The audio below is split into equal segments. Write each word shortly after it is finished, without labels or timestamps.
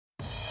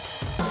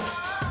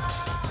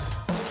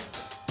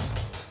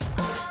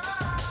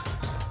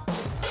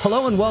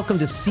Hello and welcome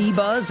to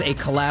cbuzz, a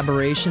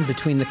collaboration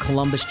between the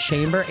Columbus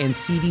Chamber and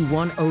CD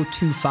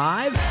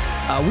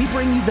 1025. We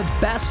bring you the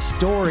best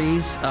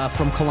stories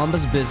from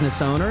Columbus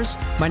business owners.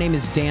 My name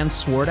is Dan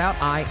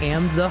Swartout. I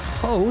am the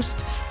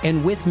host,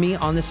 and with me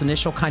on this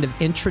initial kind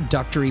of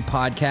introductory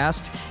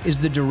podcast is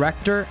the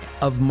Director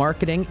of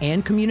Marketing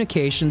and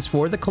Communications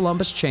for the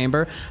Columbus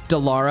Chamber,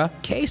 Delara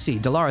Casey.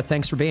 Delara,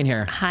 thanks for being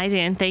here. Hi,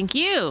 Dan. Thank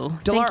you.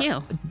 Thank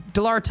you.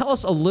 Delara, tell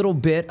us a little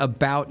bit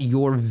about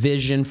your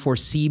vision for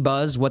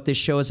cbuzz, what this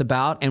show is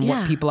about, and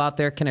what people out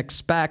there can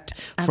expect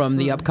from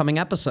the upcoming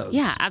episodes.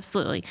 Yeah,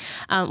 absolutely.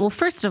 Well,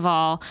 first of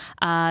all,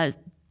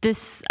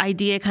 this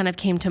idea kind of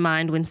came to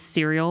mind when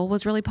Serial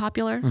was really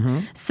popular.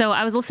 So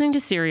I was listening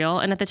to Serial,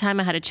 and at the time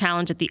I had a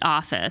challenge at the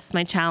office.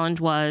 My challenge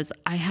was,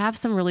 I have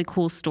some really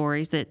cool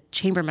stories that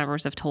chamber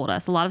members have told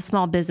us. A lot of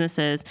small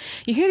businesses,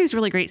 you hear these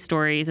really great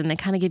stories, and they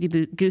kind of give you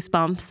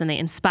goosebumps, and they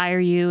inspire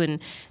you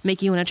and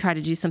make you want to try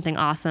to do something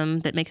awesome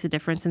that makes a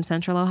difference in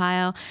Central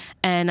Ohio.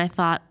 And I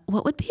thought,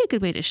 what would be a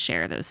good way to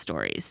share those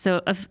stories?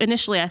 So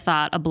initially I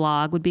thought a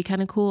blog would be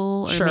kind of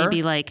cool, or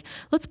maybe like,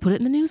 let's put it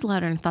in the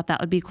newsletter, and I thought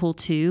that would be cool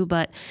too.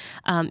 But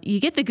you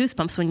get the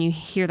goosebumps when you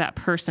hear that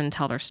person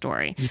tell their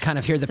story. You kind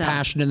of hear the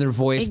passion in their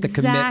voice, the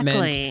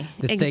commitment,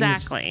 the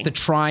things, the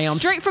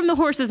triumphs. Straight from the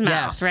horse's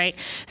mouth, right?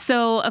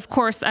 So, of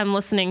course, I'm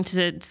listening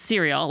to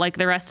Serial, like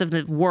the rest of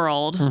the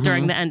world,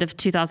 during the end of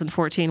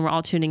 2014. We're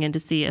all tuning in to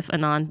see if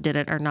Anand did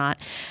it or not.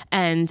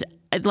 And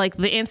like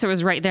the answer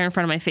was right there in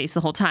front of my face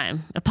the whole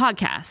time. A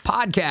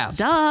podcast.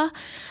 Duh.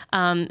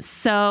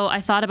 So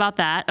I thought about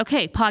that.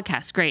 Okay,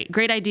 podcast,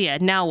 great idea.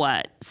 Now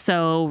what?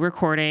 So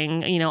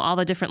recording, all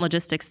the different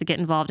logistics that get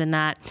involved in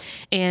that.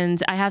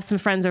 And I have some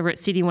friends over at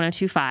CD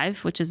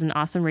 1025, which is an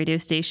awesome radio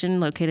station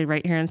located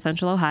right here in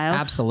Central Ohio.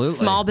 Absolutely.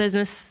 Small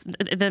business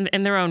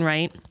in their own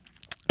right.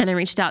 And I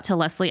reached out to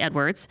Leslie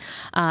Edwards,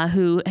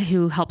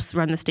 who helps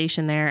run the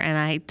station there. And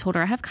I told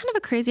her, I have kind of a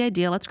crazy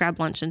idea. Let's grab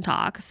lunch and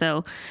talk.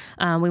 So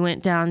we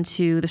went down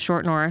to the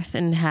Short North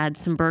and had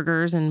some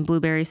burgers and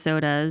blueberry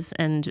sodas.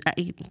 And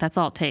that's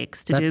all it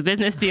takes to do a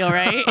business deal,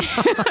 right?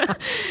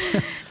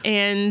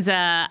 And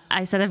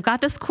I said, I've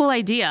got this cool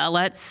idea.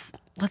 Let's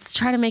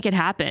try to make it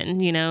happen.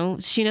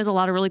 She knows a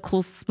lot of really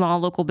cool small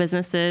local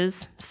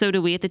businesses. So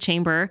do we at the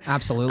Chamber.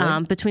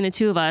 Absolutely. Between the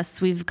two of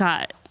us,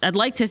 I'd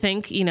like to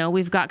think,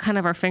 we've got kind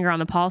of our finger on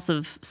the pulse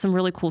of some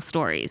really cool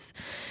stories.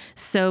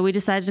 So we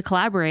decided to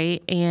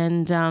collaborate,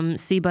 and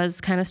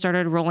cbuzz kind of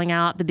started rolling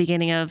out the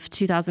beginning of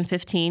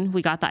 2015.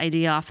 We got the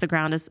idea off the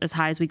ground as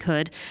high as we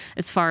could,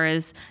 as far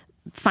as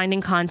finding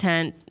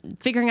content,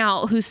 figuring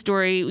out whose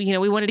story,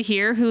 we wanted to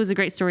hear, who was a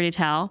great story to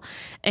tell.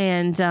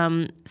 And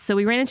so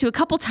we ran into a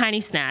couple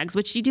tiny snags,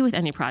 which you do with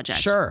any project.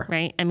 Sure.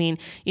 Right? I mean,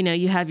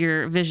 you have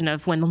your vision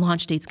of when the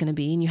launch date's going to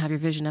be, and you have your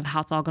vision of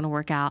how it's all going to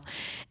work out.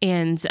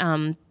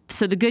 And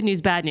so the good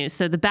news, bad news.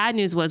 So the bad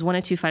news was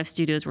 1025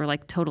 studios were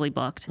like totally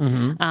booked,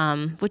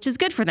 which is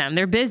good for them.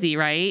 They're busy,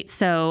 right?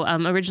 So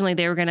originally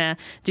they were going to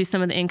do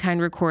some of the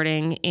in-kind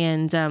recording,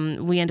 and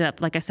we ended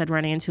up, like I said,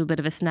 running into a bit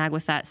of a snag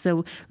with that.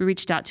 So we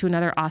reached out to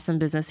another awesome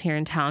business here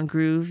in town,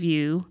 Groove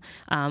U,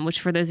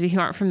 which for those of you who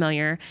aren't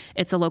familiar,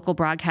 it's a local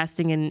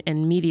broadcasting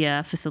and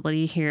media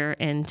facility here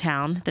in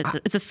town.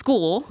 It's a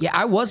school. Yeah,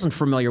 I wasn't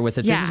familiar with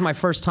it. This is my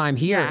first time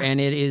here, and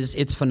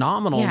it's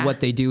phenomenal what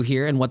they do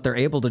here and what they're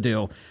able to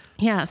do.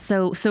 Yeah,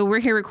 so we're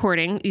here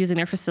recording using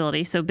their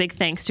facility. So big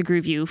thanks to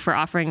GrooveView for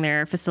offering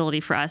their facility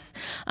for us,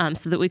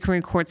 so that we can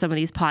record some of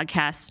these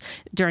podcasts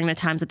during the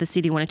times that the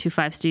CD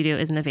 1025 studio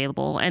isn't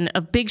available. And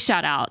a big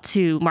shout out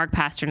to Mark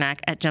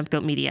Pasternak at Jump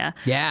Goat Media.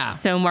 Yeah.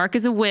 So Mark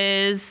is a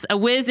whiz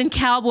in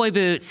cowboy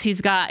boots.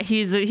 He's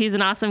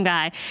an awesome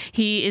guy.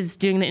 He is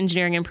doing the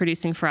engineering and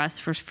producing for us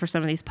for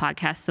some of these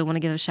podcasts. So I want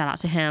to give a shout out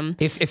to him.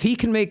 If he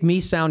can make me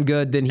sound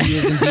good, then he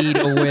is indeed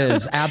a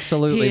whiz.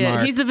 Absolutely,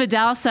 Mark. He's the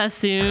Vidal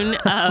Sassoon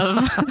of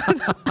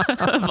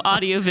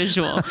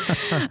audiovisual,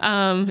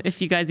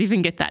 if you guys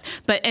even get that.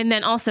 And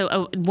then also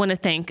I want to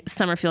thank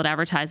Summerfield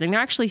Advertising. They're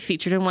actually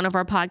featured in one of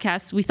our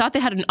podcasts. We thought they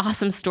had an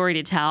awesome story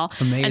to tell.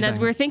 Amazing. And as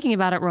we were thinking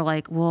about it, we're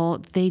like,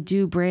 well, they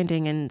do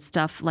branding and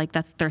stuff, like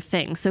that's their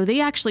thing. So they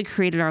actually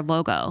created our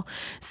logo.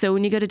 So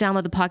when you go to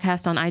download the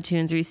podcast on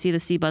iTunes, or you see the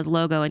cbuzz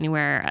logo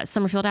anywhere,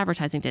 Summerfield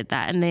Advertising did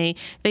that. And they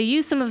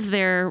use some of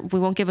we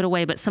won't give it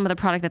away, but some of the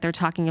product that they're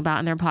talking about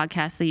in their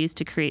podcast, they used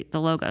to create the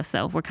logo.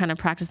 So we're kind of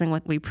practicing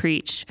what we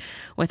preach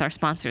with our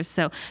sponsors.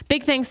 So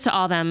big thanks to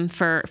all them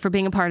for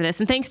being a part of this.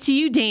 And thanks to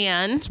you,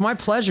 Dan. It's my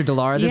pleasure,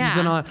 Delara.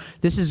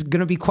 This is going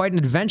to be quite an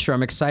adventure.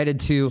 I'm excited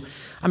to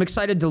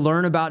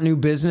learn about new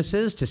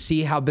businesses, to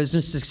see how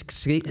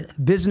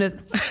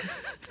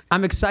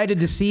I'm excited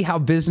to see how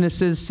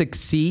businesses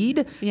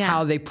succeed,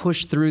 how they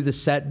push through the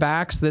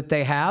setbacks that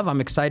they have.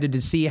 I'm excited to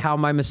see how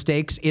my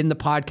mistakes in the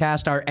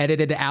podcast are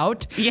edited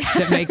out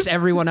that makes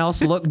everyone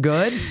else look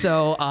good.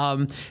 So,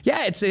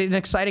 it's an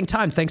exciting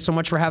time. Thanks so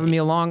much for having me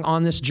along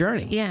on this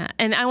journey. Yeah,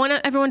 and I want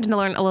everyone to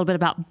learn a little bit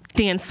about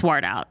Dan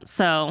Swartout.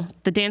 So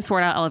the Dan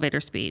Swartout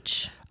elevator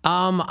speech.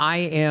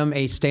 I am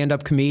a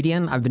stand-up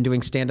comedian. I've been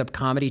doing stand-up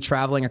comedy,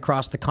 traveling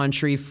across the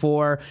country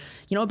for,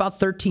 about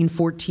 13,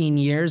 14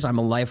 years. I'm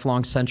a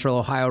lifelong Central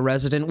Ohio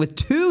resident with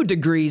 2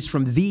 degrees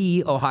from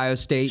The Ohio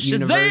State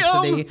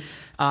University.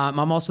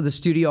 I'm also the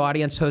studio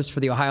audience host for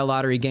the Ohio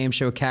Lottery game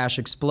show Cash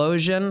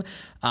Explosion,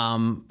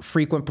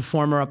 frequent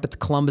performer up at the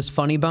Columbus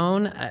Funny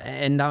Bone,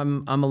 and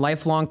I'm a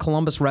lifelong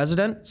Columbus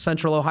resident,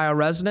 Central Ohio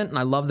resident, and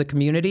I love the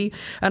community.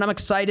 And I'm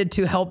excited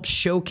to help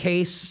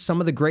showcase some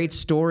of the great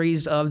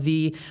stories of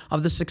the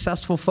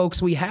successful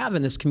folks we have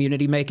in this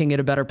community, making it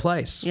a better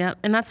place. Yep,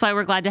 and that's why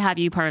we're glad to have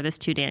you part of this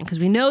too, Dan, because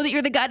we know that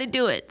you're the guy to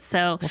do it.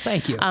 So, well,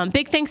 thank you.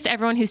 Big thanks to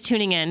everyone who's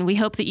tuning in. We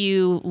hope that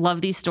you love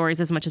these stories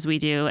as much as we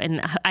do,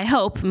 and I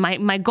hope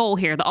my goal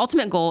here, the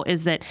ultimate goal,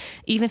 is that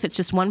even if it's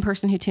just one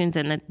person who tunes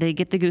in, that they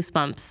get the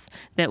goosebumps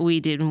that we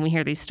did when we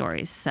hear these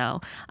stories. So,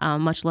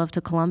 much love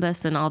to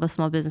Columbus and all the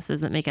small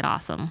businesses that make it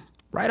awesome.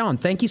 Right on.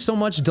 Thank you so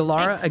much,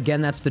 Delara. Thanks.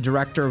 Again, that's the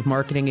Director of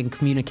Marketing and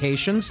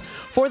Communications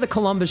for the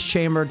Columbus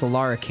Chamber,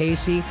 Delara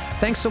Casey.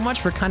 Thanks so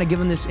much for kind of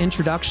giving this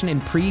introduction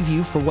and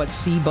preview for what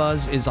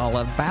cbuzz is all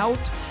about.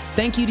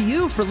 Thank you to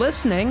you for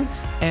listening,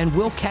 and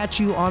we'll catch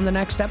you on the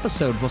next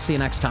episode. We'll see you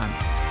next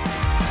time.